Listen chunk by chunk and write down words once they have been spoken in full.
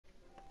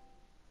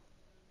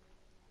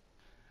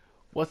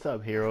What's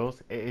up,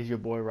 heroes? It is your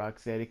boy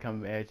Rocksteady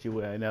coming at you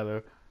with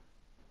another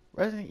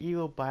Resident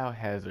Evil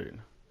Biohazard.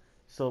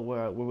 So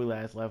where we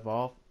last left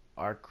off,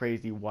 our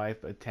crazy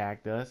wife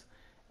attacked us,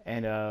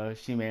 and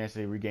she managed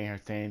to regain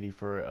her sanity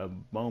for a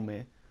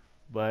moment.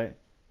 But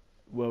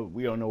well,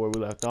 we don't know where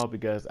we left off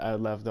because I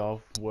left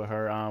off with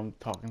her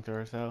talking to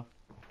herself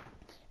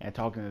and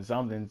talking to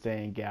something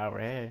saying get out of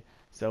her head.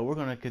 So we're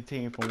gonna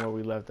continue from where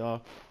we left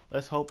off.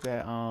 Let's hope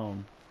that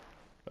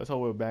let's hope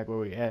we're back where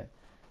we at.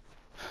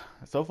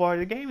 So far,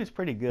 the game is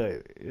pretty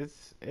good.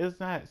 It's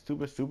not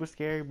super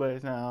scary, but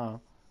it's not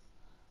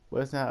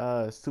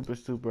super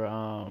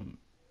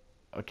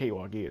a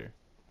cakewalk either.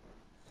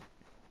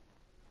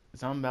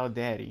 Something about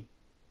Daddy.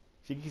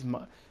 She keeps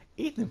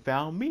Ethan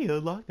found Mia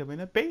locked up in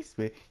a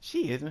basement.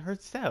 She isn't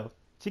herself.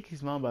 She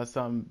keeps mumbling about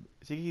something.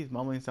 She keeps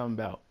mumbling something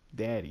about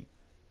Daddy.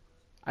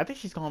 I think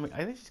she's calling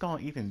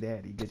Ethan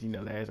Daddy because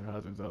that is her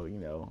husband.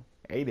 So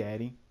hey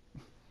Daddy.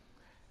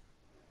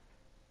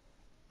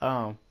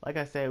 Like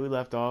I said, we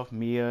left off.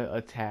 Mia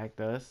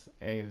attacked us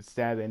and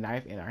stabbed a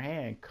knife in our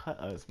hand, cut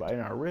us right in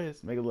our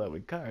wrist, make it look like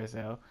we cut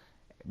ourselves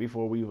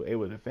before we were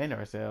able to defend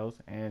ourselves,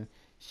 and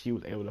she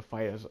was able to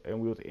fight us,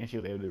 and she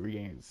was able to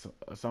regain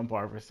some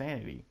part of her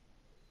sanity.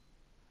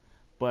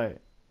 But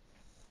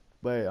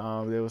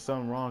there was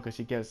something wrong because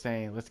she kept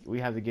saying, we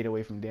have to get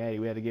away from Daddy.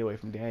 We have to get away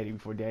from Daddy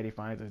before Daddy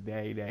finds us.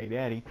 Daddy, Daddy,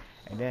 Daddy.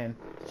 And then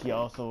she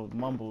also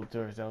mumbled to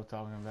herself,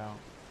 talking about.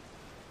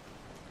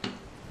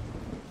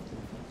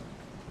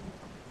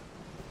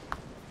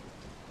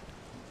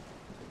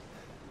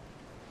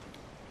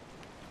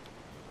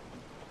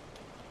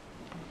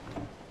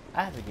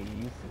 I have to get used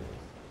to this.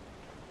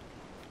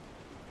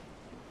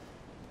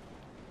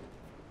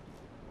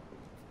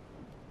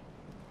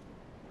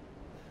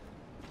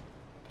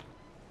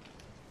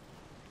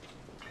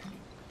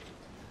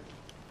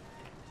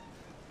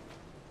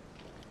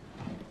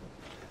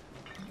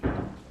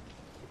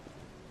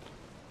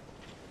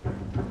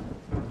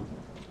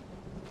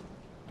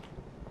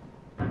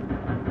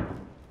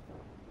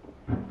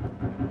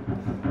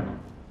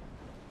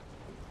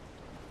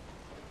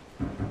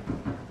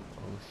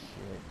 Oh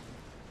shit.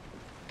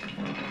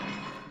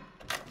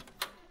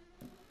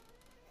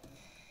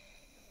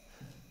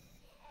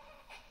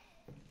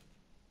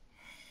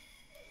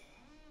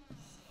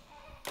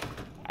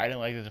 I didn't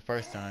like this the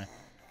first time.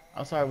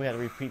 I'm sorry we had to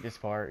repeat this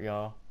part,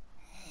 y'all.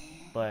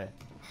 But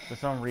for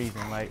some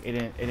reason, like it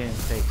didn't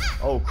say.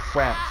 Oh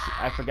crap!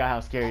 I forgot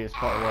how scary this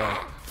part was.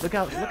 Look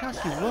how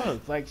she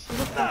looks. Like she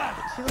looks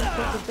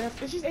so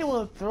possessed. And she's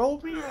able to throw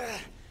me.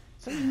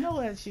 So you know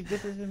that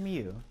this isn't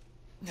Mia.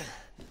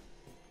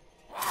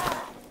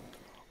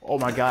 Oh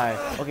my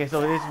god. Okay,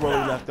 so this is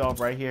where we left off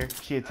right here.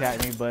 She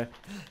attacked me, but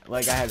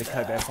like I had to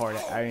cut that part.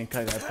 I didn't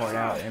cut that part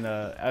out, and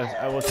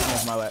I was sitting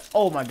with my left.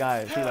 Oh my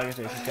god. See, like I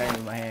said, she's stabbing me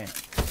with my hand.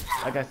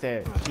 Like I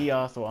said, he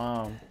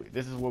also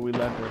this is where we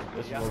left her.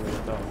 This is where we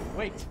left off.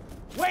 Wait!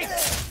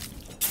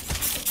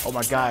 Oh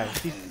my god,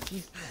 she's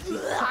fucking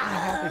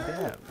half to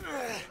death.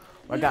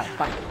 Oh my god,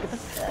 fight. Get the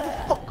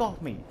fuck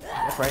off me.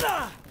 That's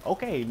right.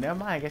 Okay, never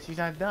mind. I guess she's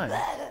not done.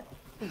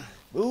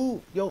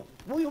 Ooh, yo,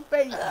 move your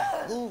face.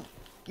 Ooh,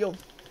 yo,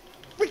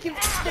 freaking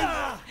face.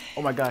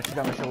 Oh my god, she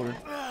got my shoulder.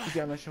 She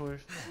got my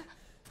shoulders.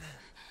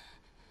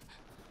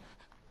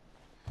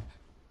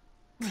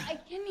 I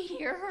can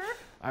hear her.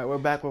 All right, we're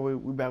back where we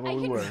were.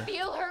 I can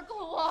feel her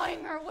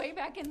clawing her way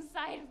back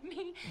inside of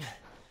me.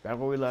 Back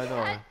where we left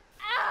off.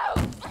 Out!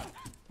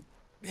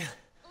 Leave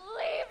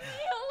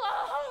me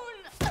alone!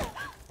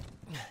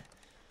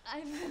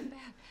 I've been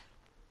bad.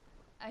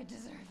 I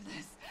deserve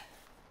this.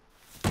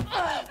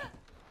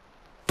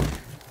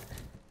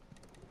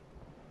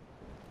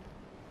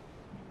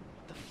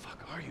 The fuck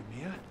are you,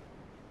 Mia?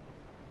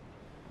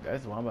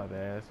 That's what I'm about to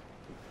ask.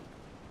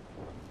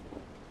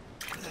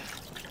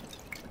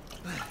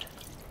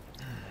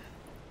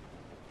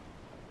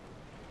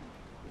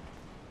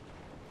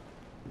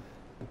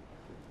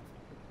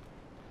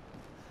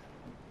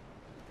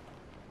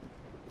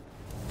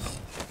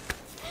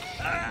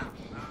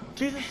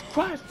 Jesus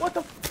Christ, what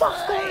the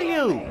fuck are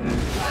you?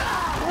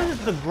 What is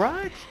the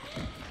Grudge?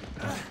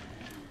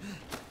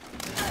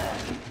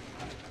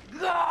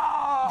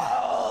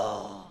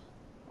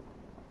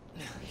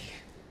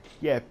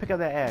 Yeah, pick up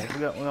that axe.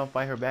 We're gonna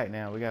fight her back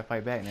now. We gotta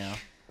fight back now.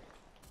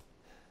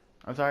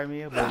 I'm sorry,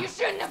 Mia, but You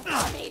shouldn't have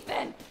gone,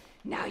 Ethan!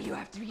 Now you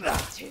have to be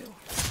back too.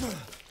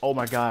 oh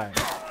my god.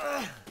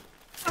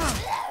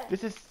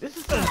 This is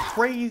some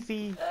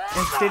crazy,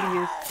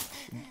 insidious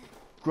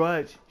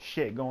Grudge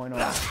shit going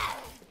on.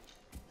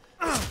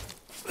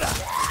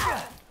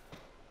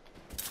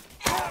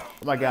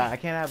 Oh my god, I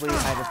cannot believe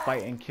I had to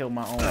fight and kill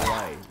my own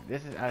wife.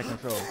 This is out of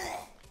control.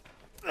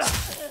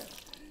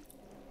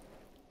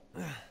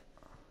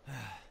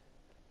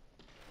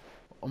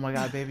 Oh my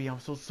god, baby, I'm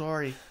so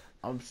sorry.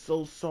 I'm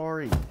so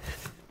sorry.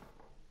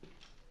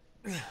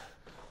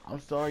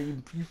 I'm sorry,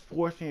 you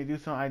forced me to do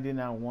something I did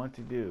not want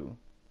to do.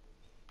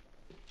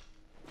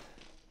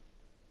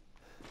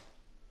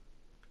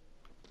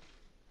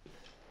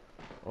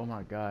 Oh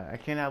my god, I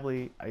cannot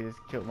believe I just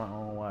killed my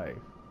own wife.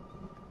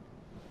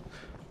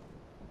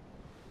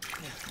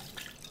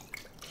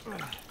 Is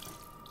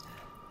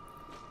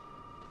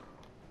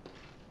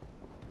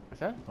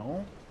that a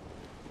phone?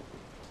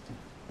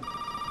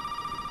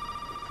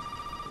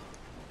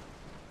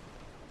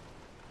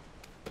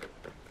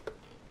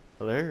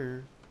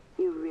 Hello?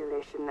 You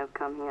really shouldn't have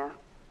come here.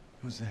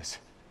 Who's this?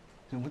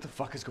 And what the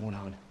fuck is going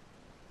on?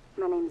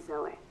 My name's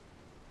Zoe.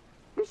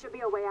 There should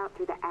be a way out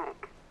through the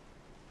attic.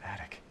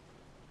 Attic.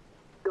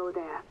 Go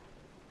there.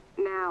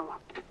 Now.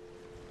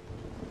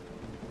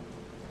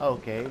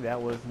 Okay, that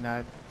was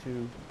not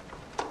too...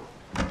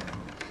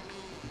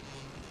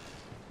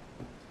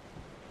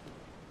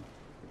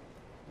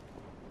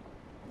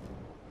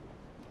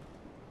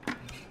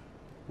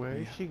 Where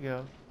did she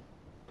go?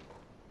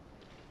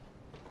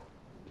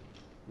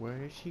 Where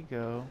did she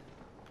go?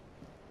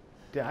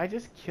 Did I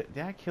just kill?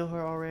 Did I kill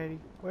her already?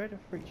 Where the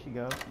freak she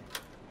go?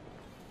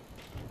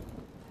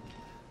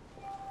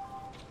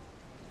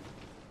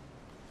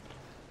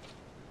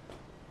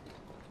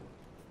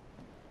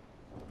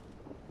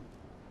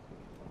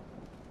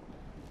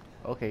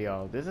 Okay,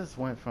 y'all. This just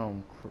went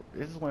from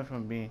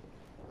being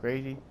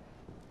crazy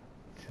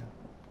to...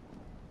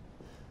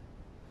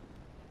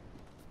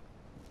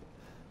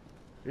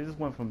 This just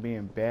went from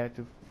being bad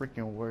to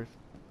freaking worse.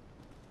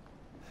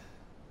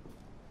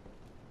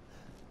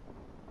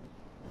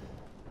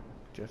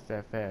 Just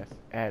that fast.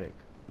 Attic.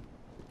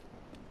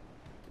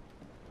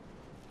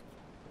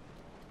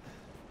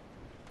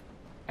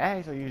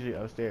 Attics are usually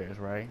upstairs,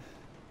 right?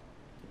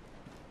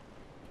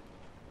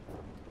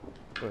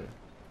 Wait.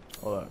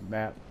 Hold up.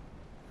 Map.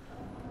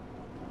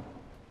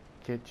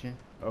 Kitchen.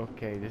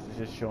 Okay, this is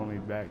just showing me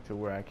back to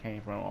where I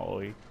came from all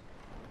the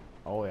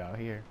way out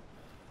here.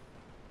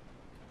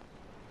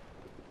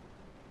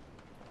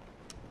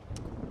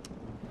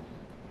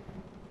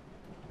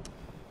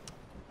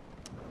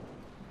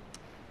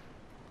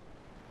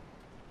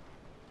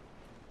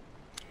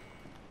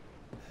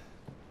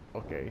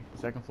 Okay,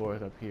 second floor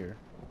is up here.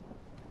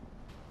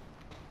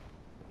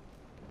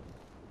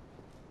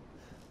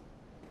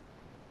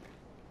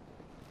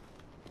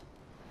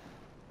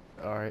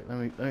 All right, let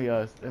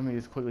me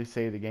just quickly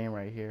save the game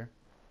right here.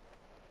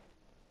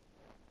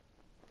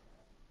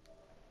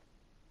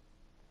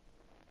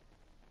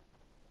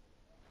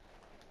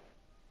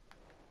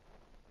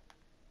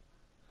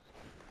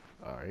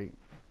 All right.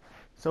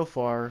 So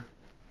far,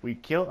 we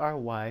killed our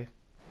wife.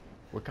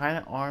 We're kind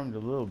of armed a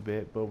little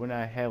bit, but we're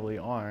not heavily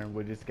armed.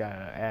 We just got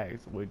an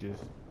axe, which is,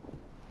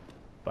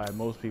 by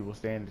most people's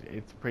standards,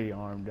 it's pretty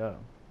armed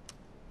up.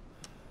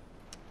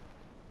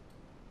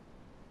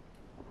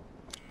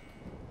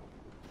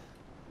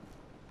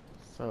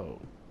 So,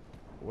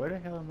 where the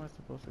hell am I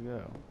supposed to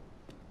go?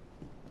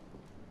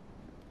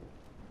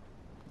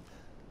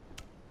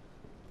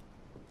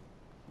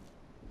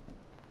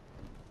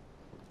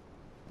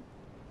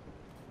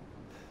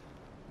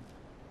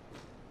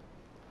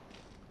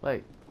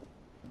 Like,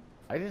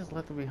 I just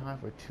left her behind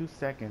for 2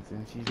 seconds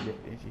and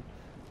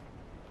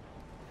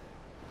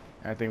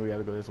I think we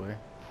gotta go this way.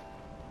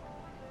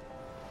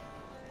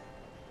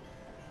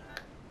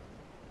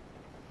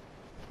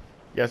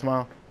 Yes,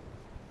 Mom?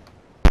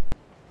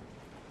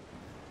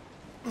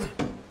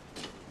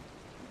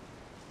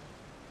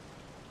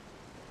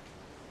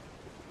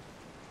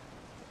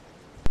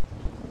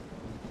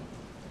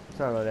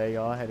 Sorry about that,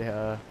 y'all. I had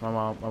to, my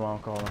mom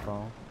called on the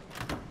phone.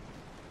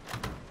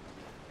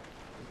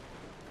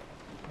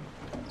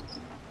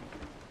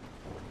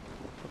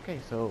 Okay,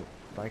 so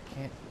if I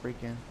can't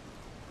freaking,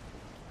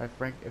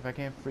 if I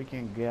can't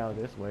freaking get out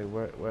this way,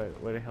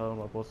 where the hell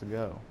am I supposed to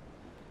go?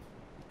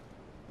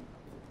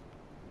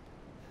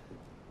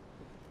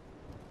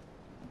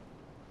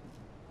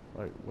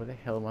 Like, where the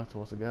hell am I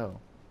supposed to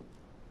go?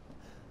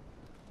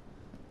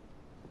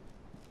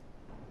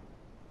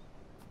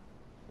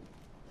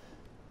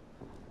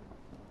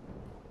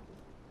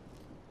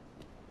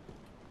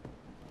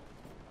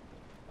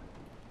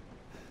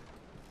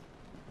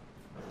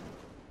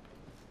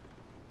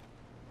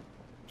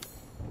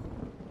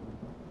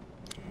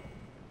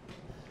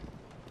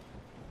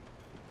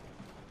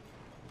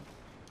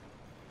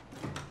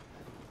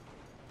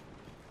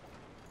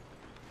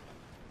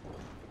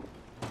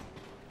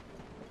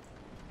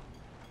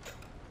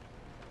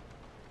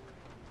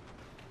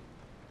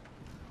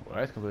 Well,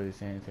 that's completely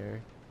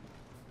sanitary.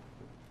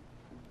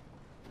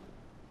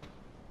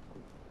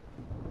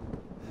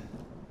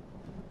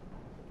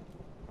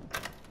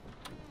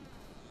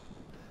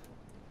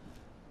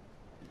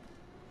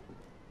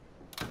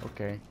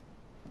 Okay.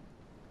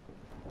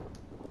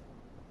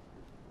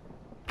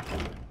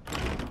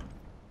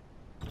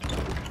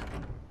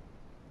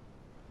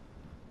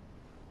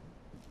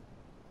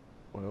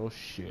 Well,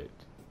 shit.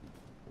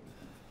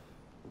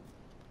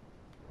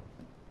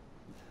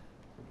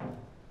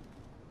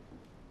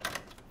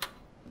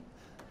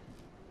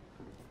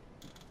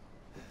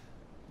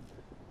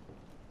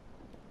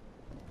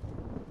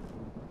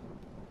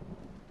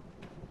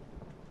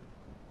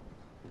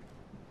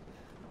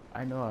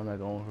 I know I'm not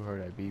the only one who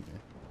heard that beeping.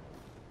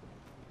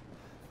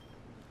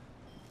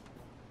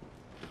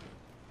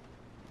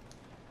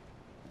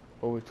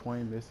 Over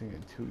 20 missing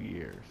in 2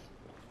 years.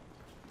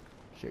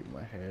 Shake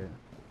my head.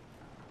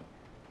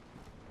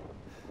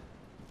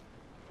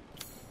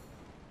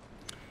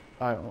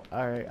 All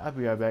right. I'll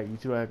be right back. You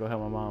two, I gotta go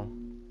help my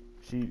mom.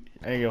 I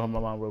ain't go help my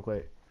mom real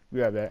quick. Be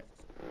right back.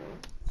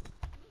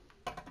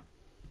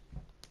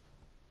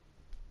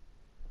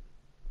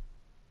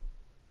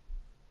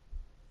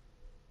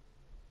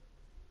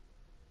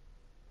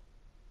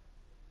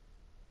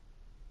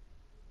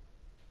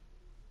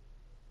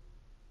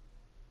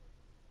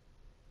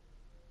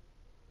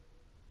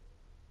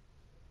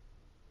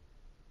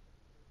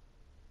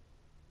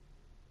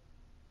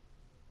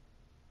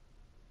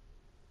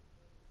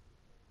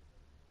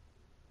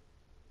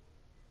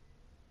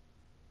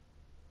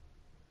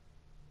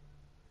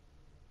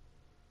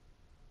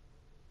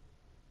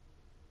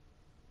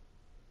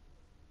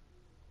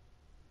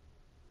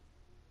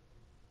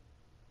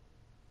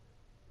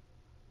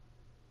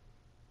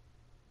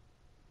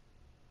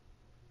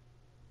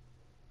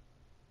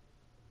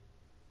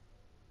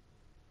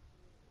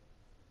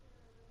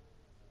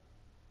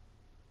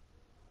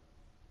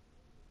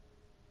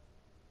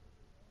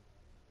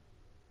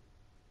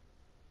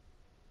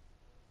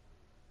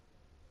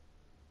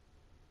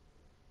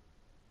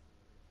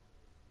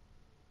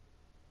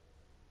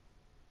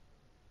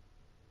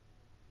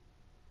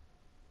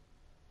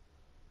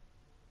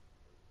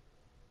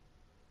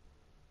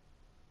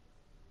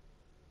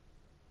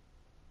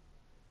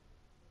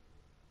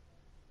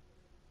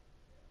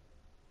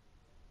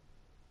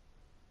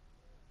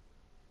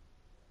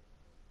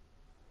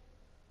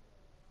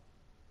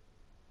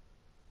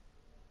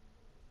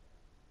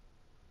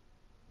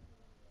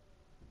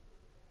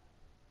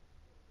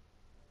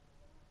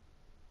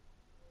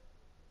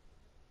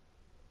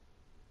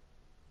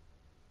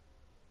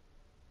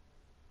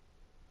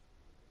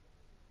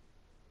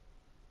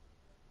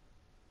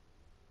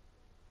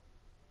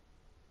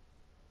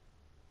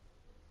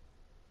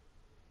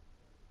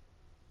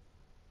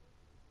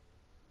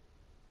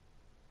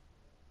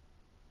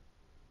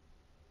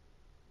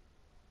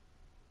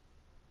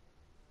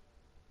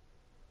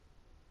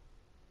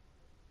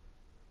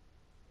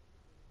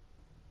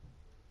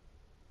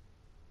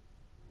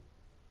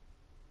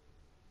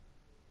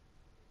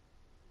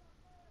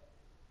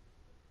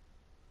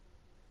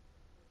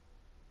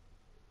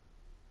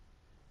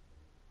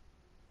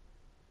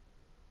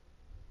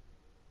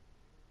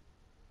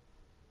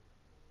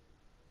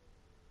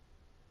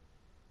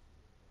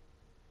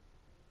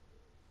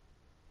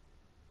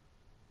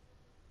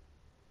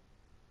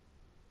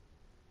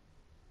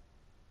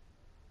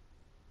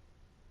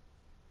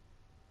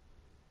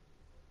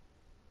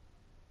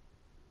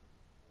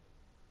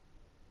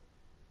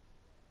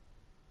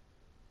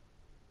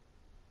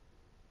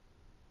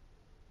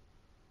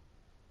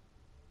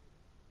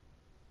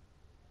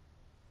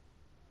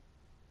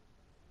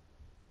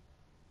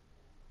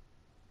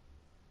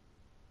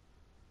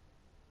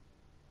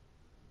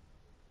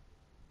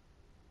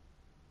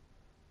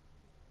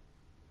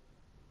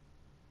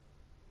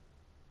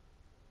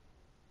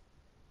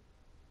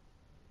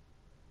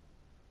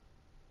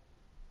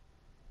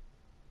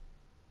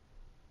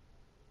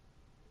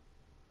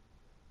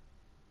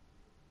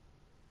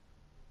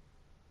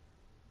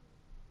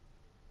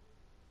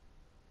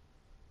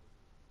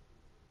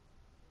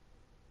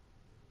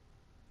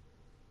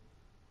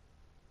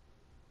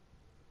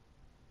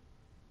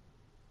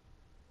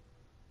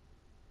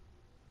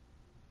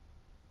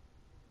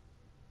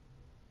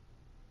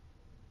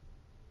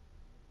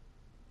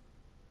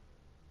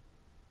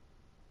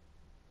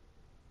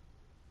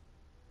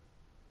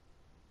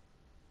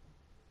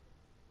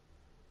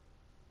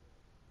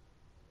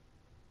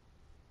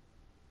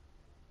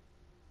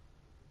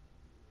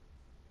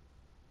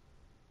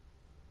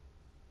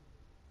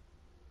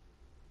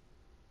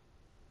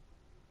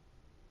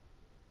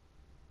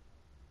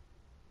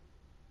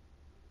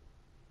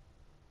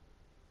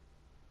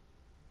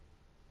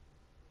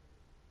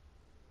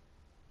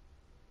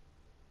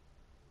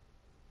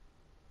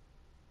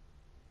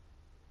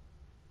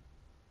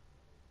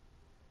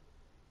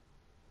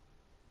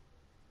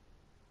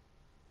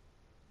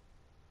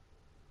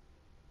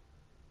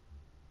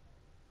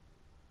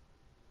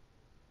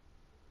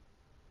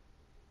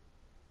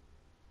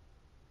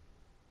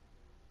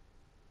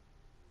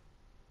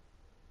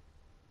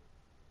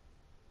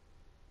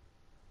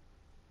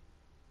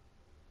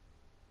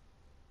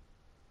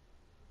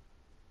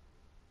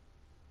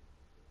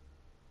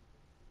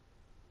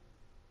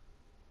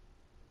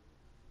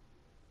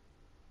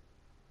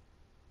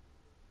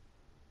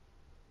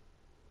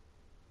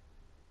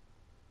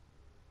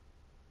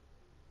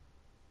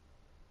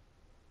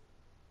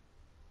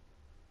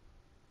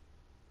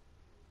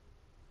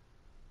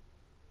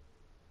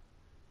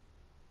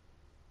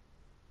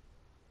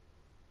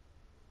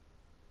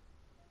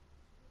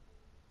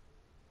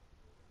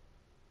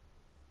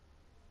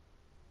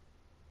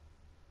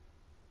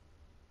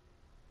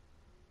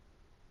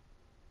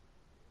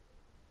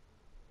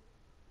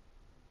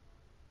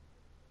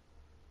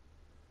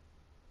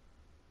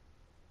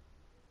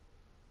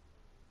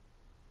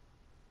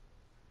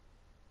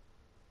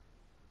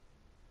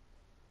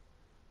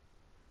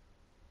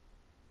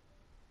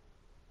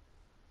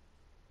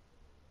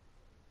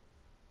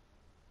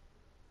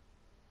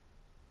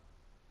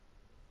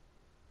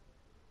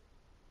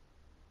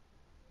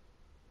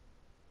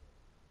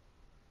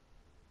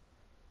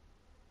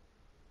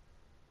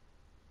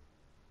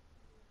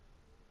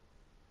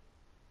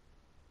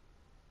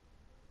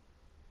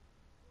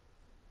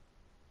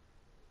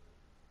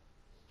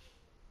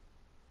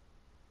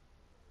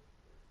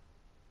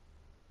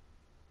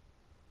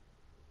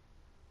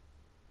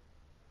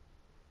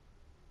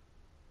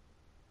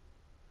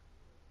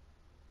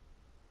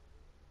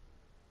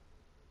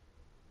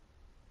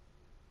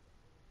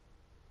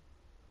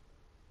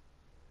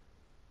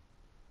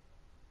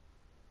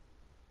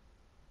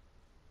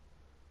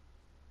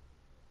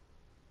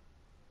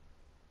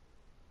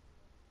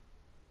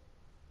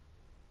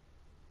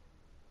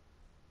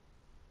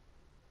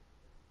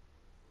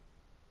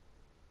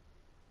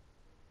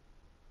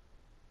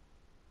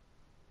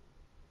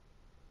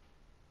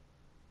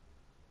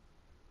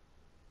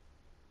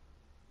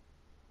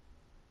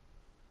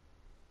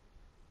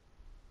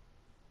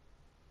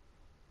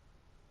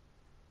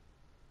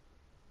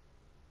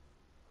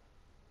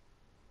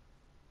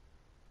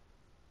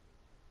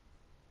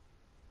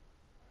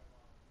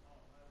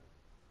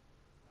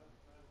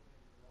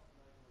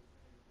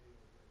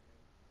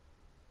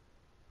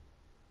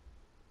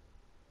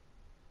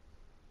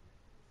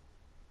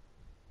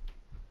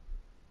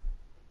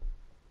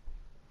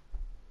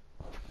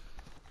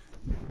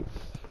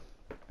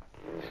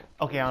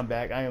 Okay, I'm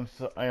back. I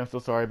am so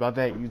sorry about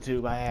that,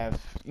 YouTube. I have,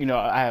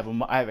 I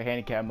have a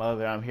handicapped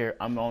mother. I'm here.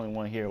 I'm the only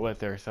one here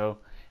with her, so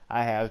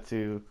I have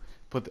to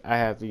I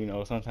have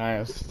to,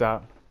 sometimes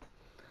stop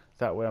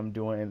what I'm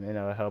doing and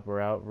help her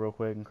out real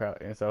quick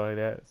and stuff like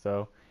that.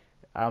 So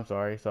I'm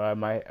sorry. So I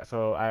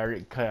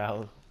already cut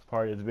out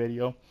part of this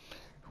video,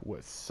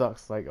 what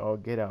sucks like all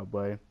get out,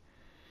 but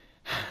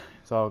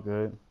it's all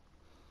good.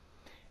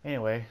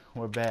 Anyway,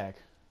 we're back.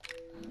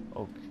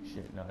 Oh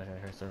shit, no, that's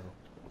her circle.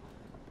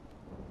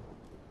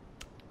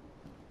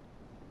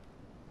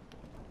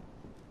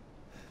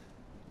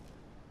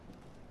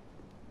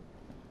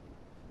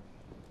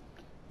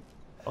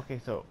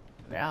 Okay, so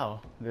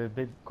now the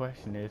big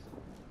question is,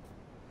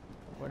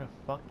 where the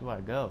fuck do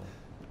I go?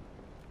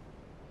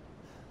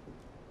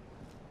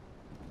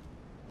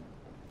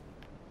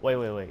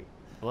 Wait.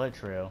 Blood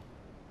trail,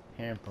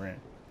 handprint,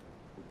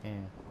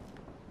 and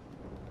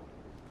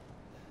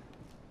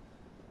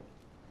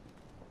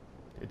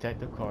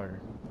Detective Carter.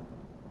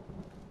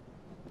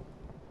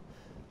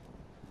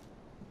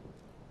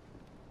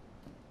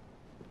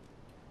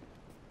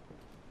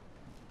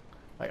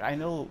 Like I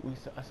know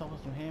I saw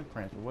some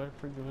handprints, but where the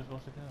freak are we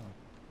supposed to go?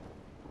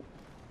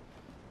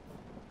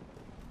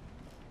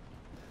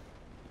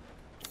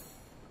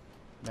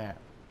 Map.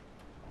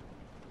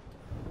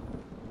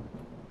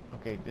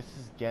 Okay, this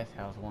is guest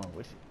house 1.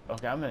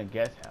 Okay, I'm in a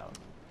guest house.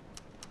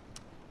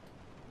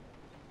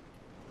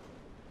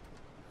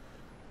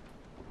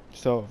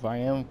 So if I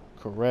am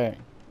correct,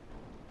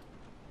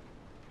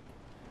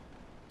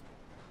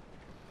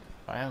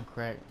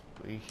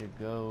 we should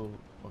go.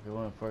 Okay, we're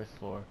on the first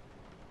floor.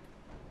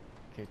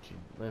 Kitchen,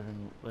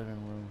 living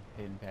room,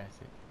 hidden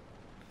passage.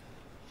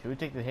 Should we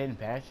take the hidden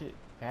passage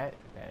to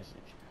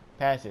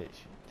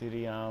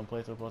the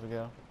place we're supposed to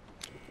go?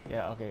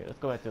 Yeah, okay, let's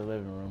go back to the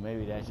living room. Maybe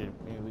we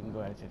can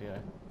go back to the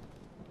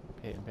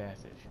hidden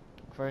passage.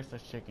 First,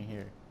 let's check in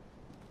here.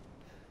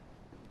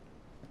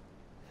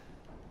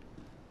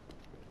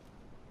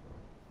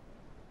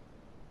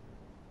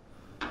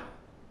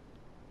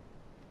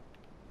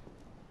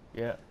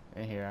 Yep,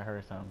 in here I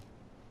heard something.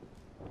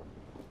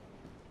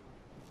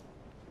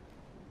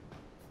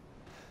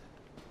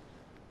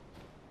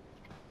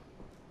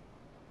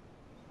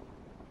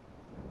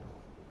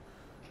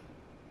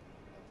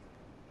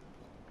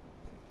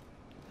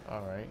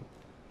 Alright.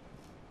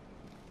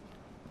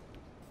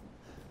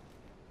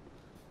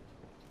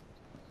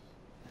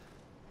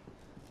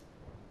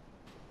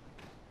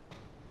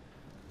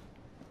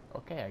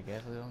 Okay, I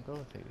guess we don't go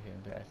take the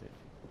hidden passage.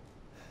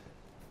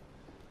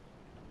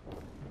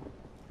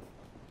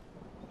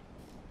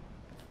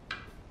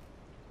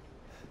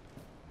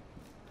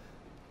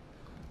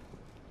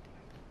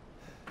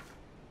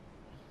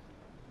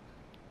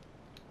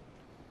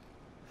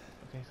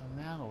 Okay, so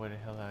now where the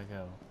hell do I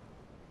go?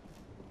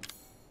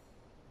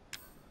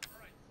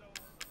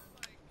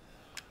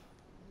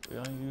 We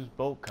don't use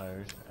bolt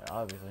cutters,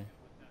 obviously.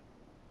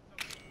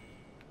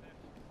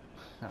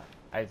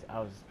 I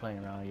was just playing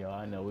around, y'all.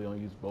 I know we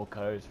don't use bolt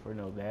cutters for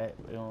that.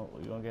 We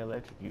don't get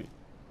electrocuted.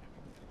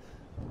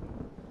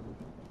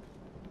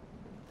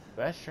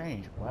 But that's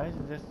strange. Why is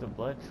it just the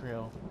blood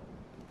trail?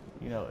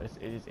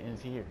 It just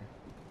ends here.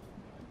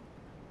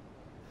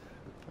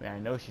 I mean, I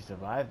know she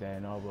survived that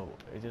and all, but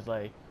it's just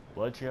like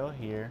blood trail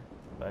here.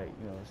 Like,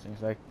 it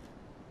seems like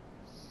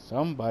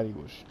somebody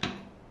was.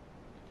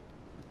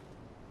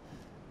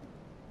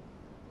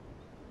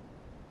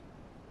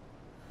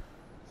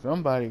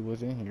 Somebody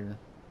was in here.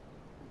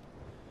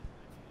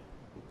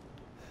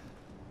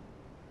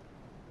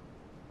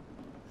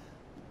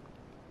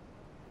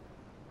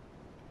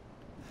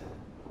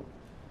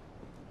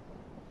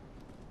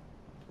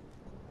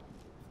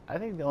 I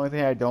think the only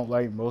thing I don't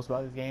like most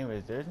about this game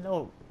is there's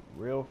no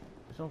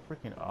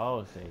freaking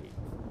auto save.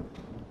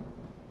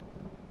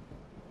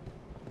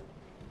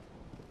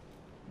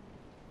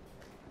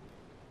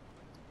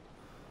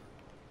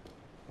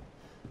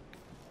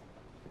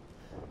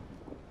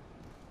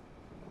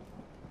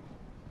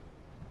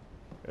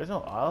 There's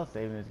no auto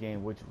save in this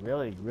game, which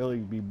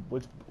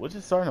which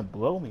is starting to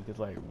blow me. Cause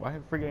like, why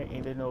freaking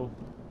ain't there no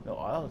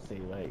auto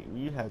save? Like,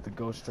 you have to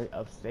go straight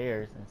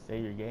upstairs and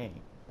save your game.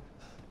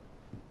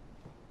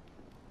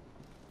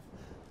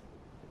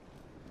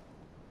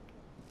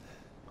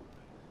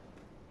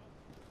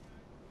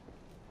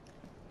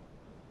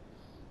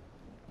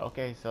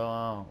 Okay,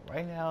 so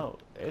right now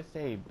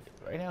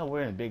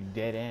we're in a big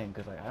dead end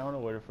because like I don't know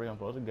where the freak I'm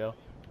supposed to go.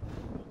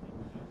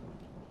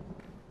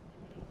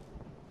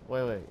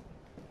 Wait.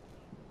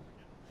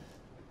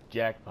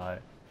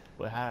 Jackpot.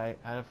 But how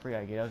the freak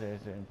I get up there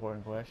is an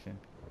important question.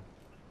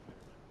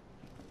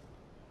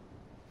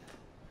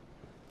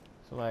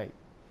 So like,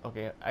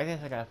 okay, I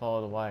guess I gotta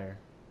follow the wire.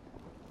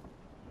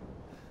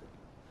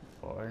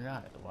 Or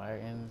not. The wire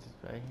ends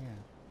right here.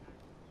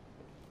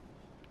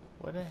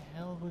 Where the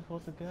hell are we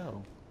supposed to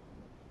go?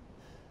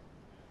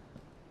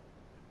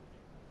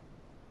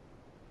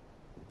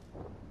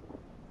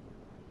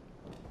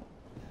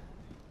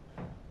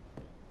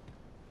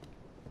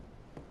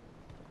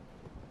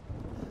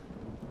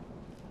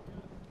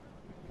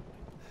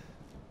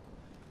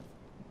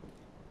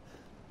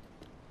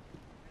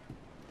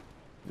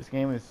 This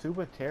game is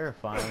super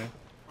terrifying.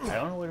 I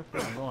don't know where the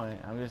fuck I'm going.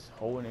 I'm just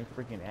holding a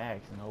freaking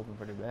axe and hoping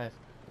for the best.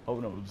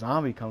 Hoping a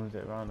zombie comes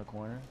around the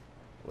corner.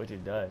 Which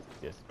it does.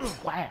 Just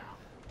wow.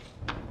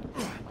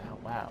 Wow,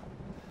 wow.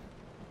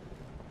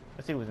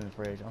 Let's see what's in the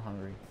fridge. I'm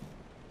hungry.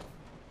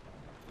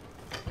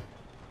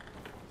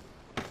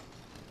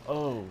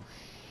 Oh,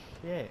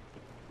 shit.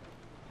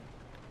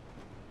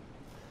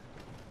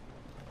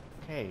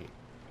 Okay.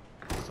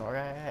 Sorry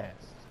I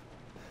asked.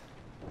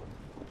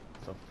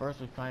 So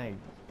first we find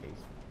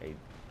a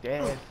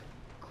dead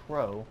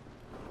crow.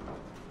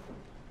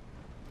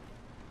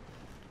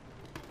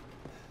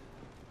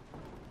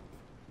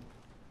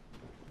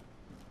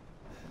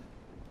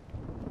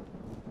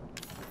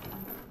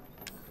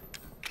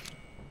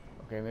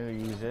 Okay,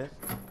 maybe use this.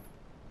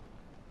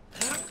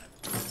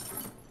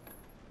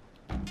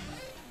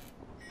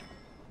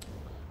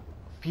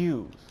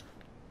 Fuse.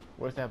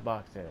 Where's that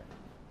box at?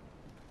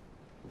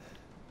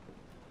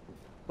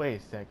 Wait a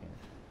second.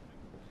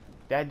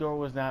 That door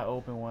was not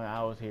open when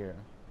I was here.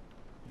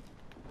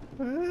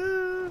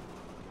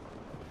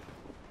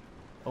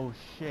 Oh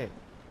shit.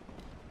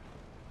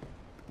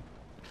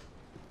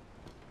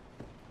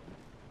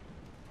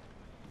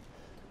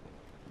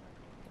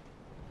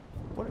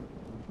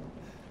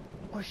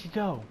 Where'd she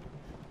go?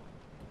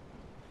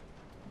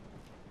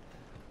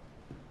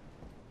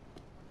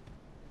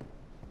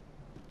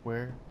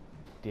 Where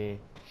did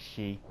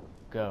she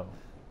go?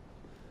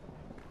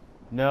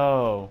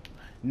 No.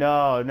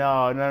 No,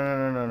 no, no, no,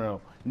 no, no,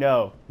 no.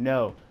 No,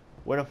 no.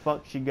 Where the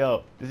fuck she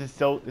go? This is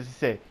sick. This is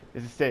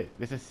sick.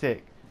 This is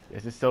sick.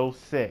 This is so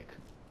sick.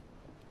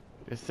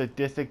 This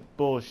sadistic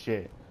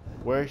bullshit.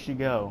 Where'd she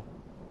go?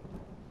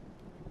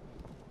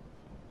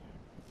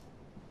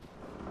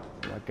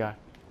 Oh my god.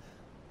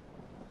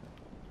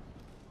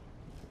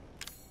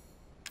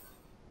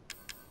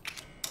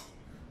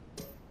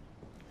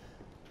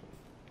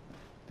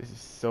 This is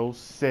so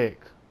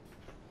sick.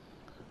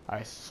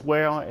 I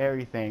swear on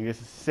everything,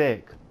 this is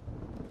sick.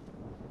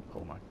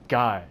 Oh my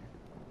god.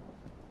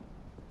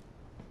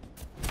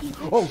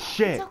 Ethan, Oh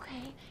shit. It's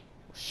okay.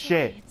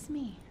 Shit. Okay, it's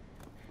me.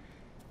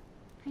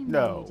 I know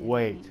No, you didn't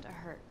wait. mean to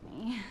hurt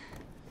me.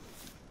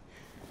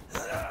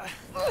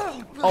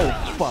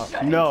 Oh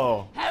fuck,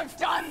 no. Have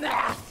done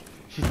that.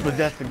 She's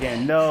possessed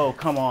again. No,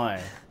 come on.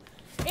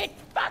 It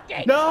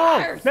fucking No,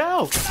 hurts.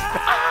 no.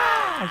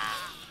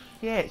 Ah,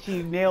 shit,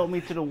 she nailed me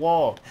to the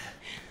wall.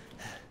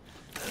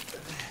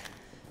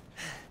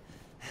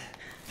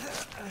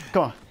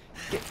 Come on.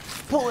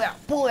 Pull it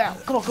out, pull it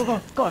out. Come on, come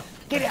on, come on.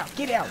 Get out,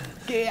 get out,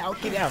 get out,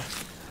 get out.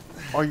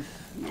 Are you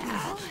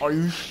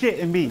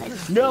shitting me?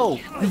 No,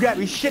 you got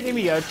me shitting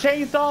me. A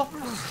chainsaw?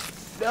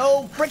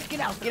 No, frick, get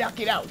out, get out,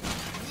 get out.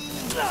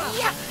 Yeah,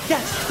 yes,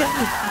 yes.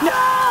 No!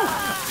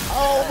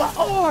 Oh, my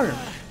arm.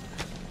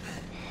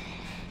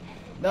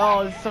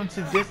 No, it's some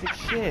sadistic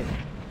shit.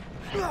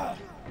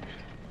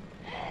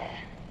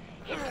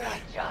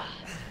 Inside jaw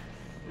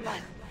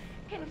must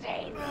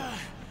contain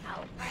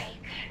outbreak.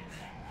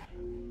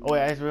 Oh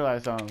wait, I just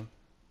realized something.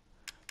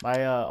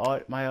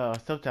 My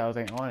subtitles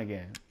ain't on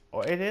again.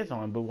 Or it is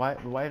on, but why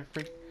the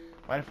freak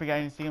I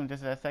didn't see him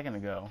just a second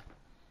ago?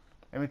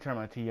 Let me turn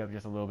my TV up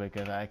just a little bit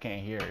because I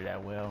can't hear it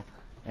that well,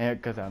 and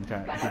because I'm too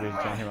busy trying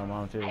to hear my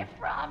mom too. I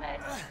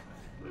promise.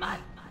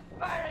 Must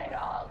burn it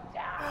all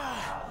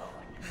down.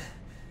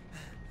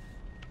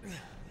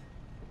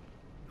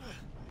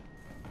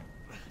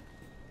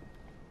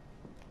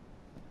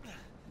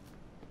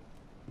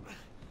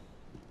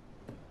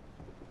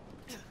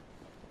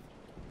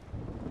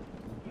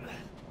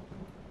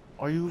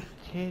 Are you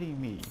kidding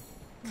me?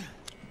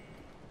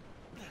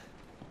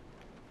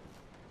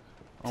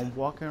 I'm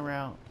walking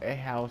around a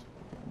house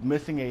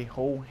missing a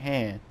whole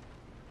hand.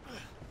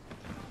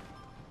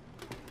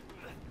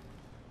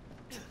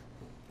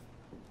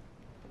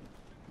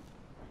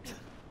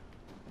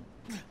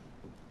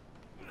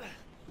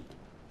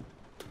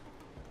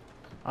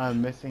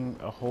 I'm missing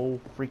a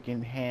whole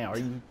freaking hand. Are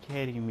you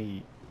kidding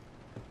me?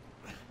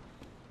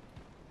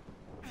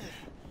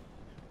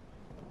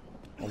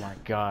 Oh my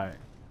god.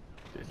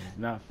 This is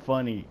not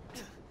funny.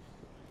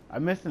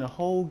 I'm missing a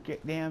whole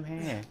damn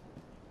hand.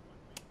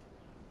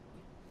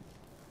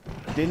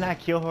 Didn't I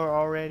kill her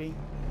already?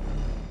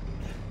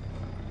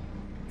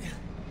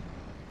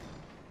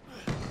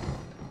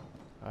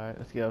 Alright,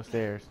 let's get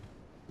upstairs.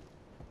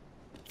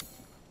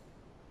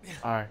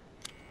 Alright.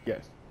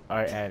 Yes.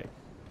 Alright, add it.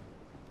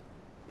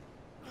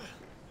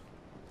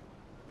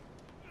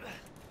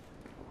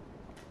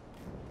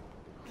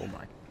 Oh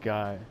my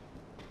god.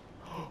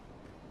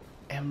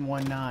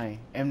 M19,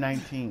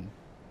 M19.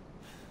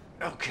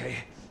 Okay,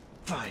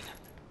 fine.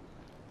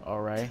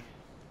 Alright.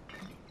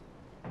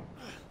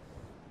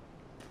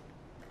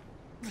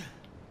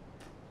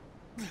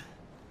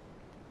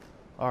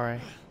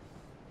 Alright.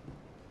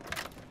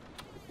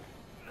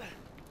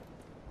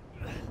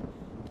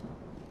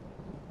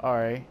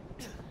 Alright.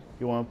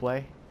 You wanna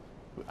play?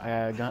 I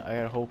got a gun, I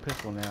got a whole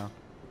pistol now.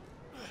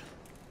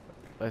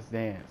 Let's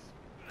dance.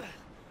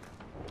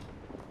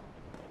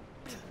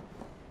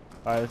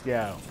 Alright, let's get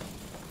out.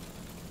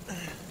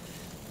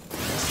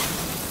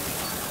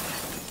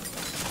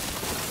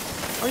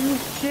 Are you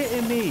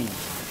shitting me?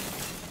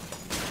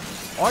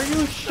 Are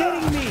you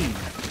shitting me?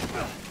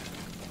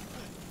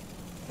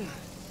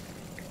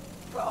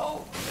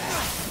 Go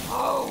back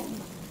home.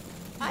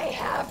 I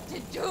have to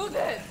do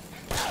this.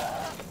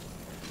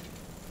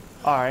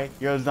 Alright,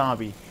 you're a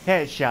zombie.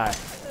 Headshot.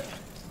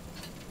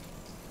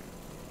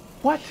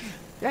 What?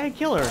 That didn't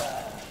kill her.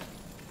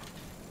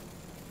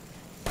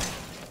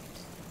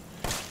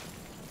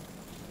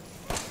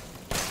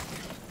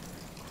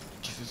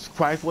 Jesus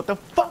Christ, what the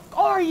fuck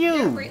are You're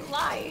you?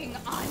 relying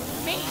on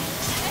me.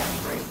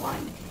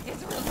 Everyone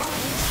is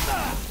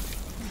relying.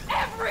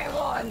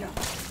 Everyone.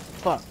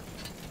 Fuck.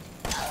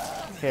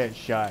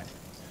 Headshot.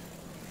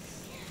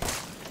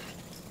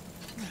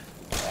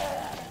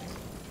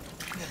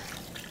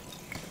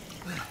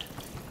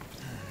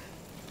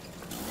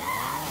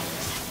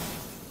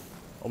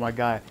 Oh my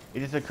god, it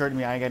just occurred to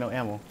me I ain't got no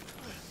ammo.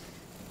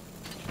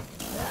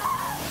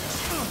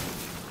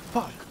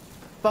 Fuck.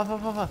 Fuck,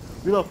 fuck, fuck, fuck.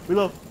 Reload,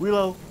 reload,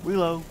 reload,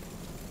 reload.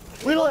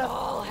 Reload that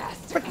All has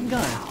to freaking come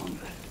gun. down.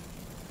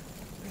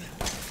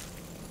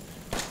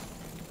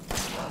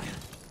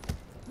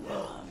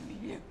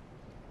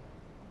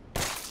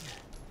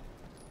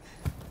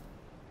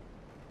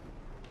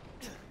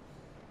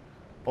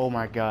 Oh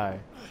my god.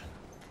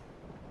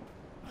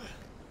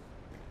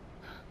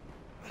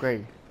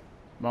 Great.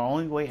 My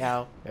only way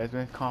out has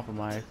been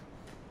compromised.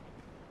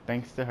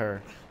 Thanks to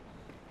her.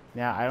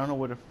 Now I don't know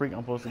where the freak I'm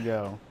supposed to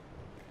go.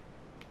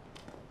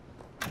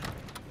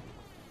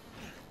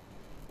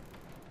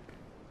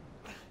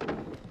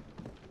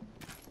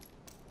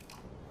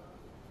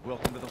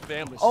 Welcome to the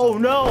family. Oh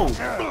son.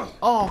 no!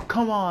 Oh,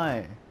 come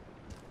on.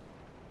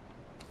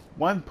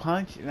 One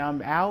punch and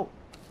I'm out.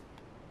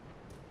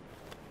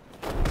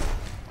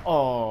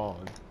 Oh,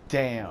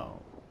 damn.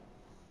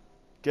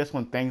 Just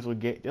when things were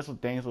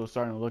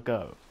starting to look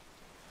up.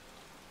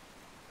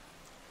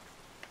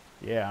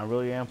 Yeah, I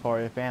really am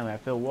part of the family. I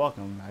feel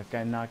welcome. I just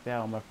got knocked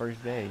out on my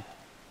first day.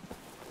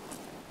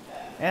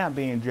 And I'm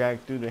being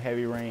dragged through the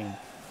heavy rain.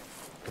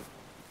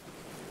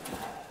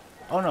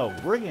 Oh no,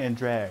 we're getting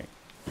dragged.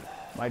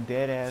 My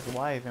dead ass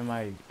wife and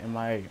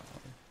my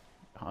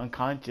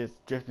unconscious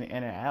drifting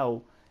in and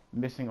out,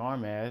 missing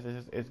arm ass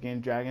is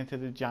getting dragged into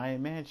the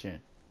giant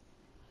mansion.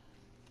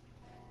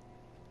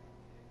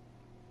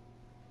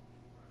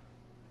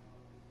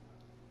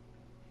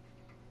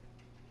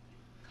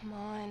 Come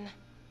on.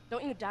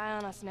 Don't you die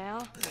on us now.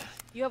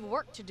 You have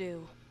work to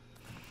do.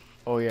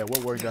 Oh yeah, what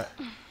word that?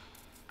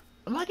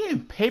 Am I getting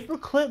paper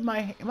clipped?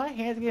 My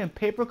hands getting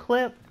paper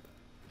clipped?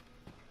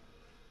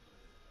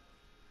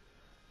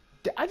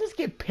 Did I just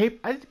get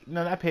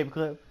no, not paper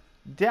clip.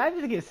 Did I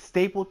just get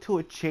stapled to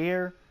a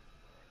chair?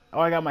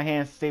 Oh, I got my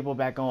hands stapled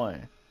back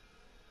on.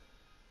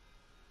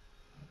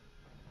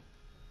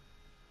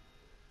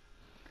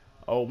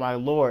 Oh my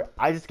lord,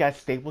 I just got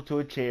stapled to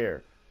a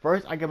chair.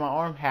 First, I get my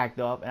arm hacked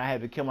up and I had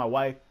to kill my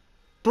wife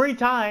 3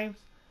 times.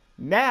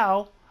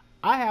 Now,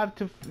 I'm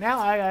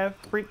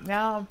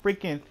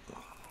freaking.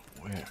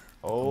 Where?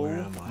 Oh Where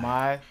am I?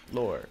 my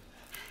lord.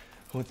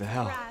 What the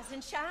hell? Rise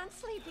and shine,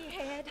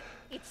 sleepyhead.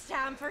 It's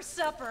time for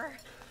supper.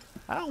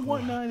 I don't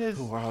want none of this.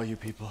 Who are all you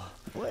people?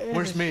 What is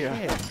Where's this Mia?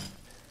 shit?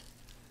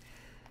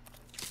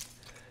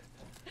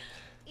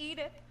 Eat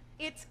it.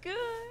 It's good.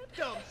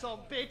 Dumb son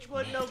bitch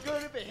wasn't no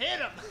good if it hit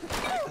him.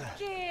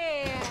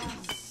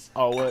 Yes.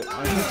 Oh what?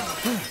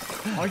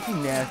 Aren't you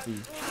nasty?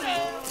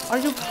 Are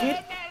you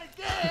kidding?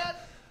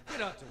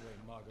 Get out the way,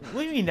 Margaret.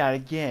 What do you mean not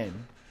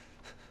again?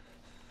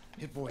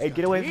 His boy's Hey, got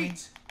get away to from me.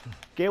 eat.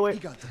 Get away. He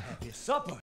got to have his supper.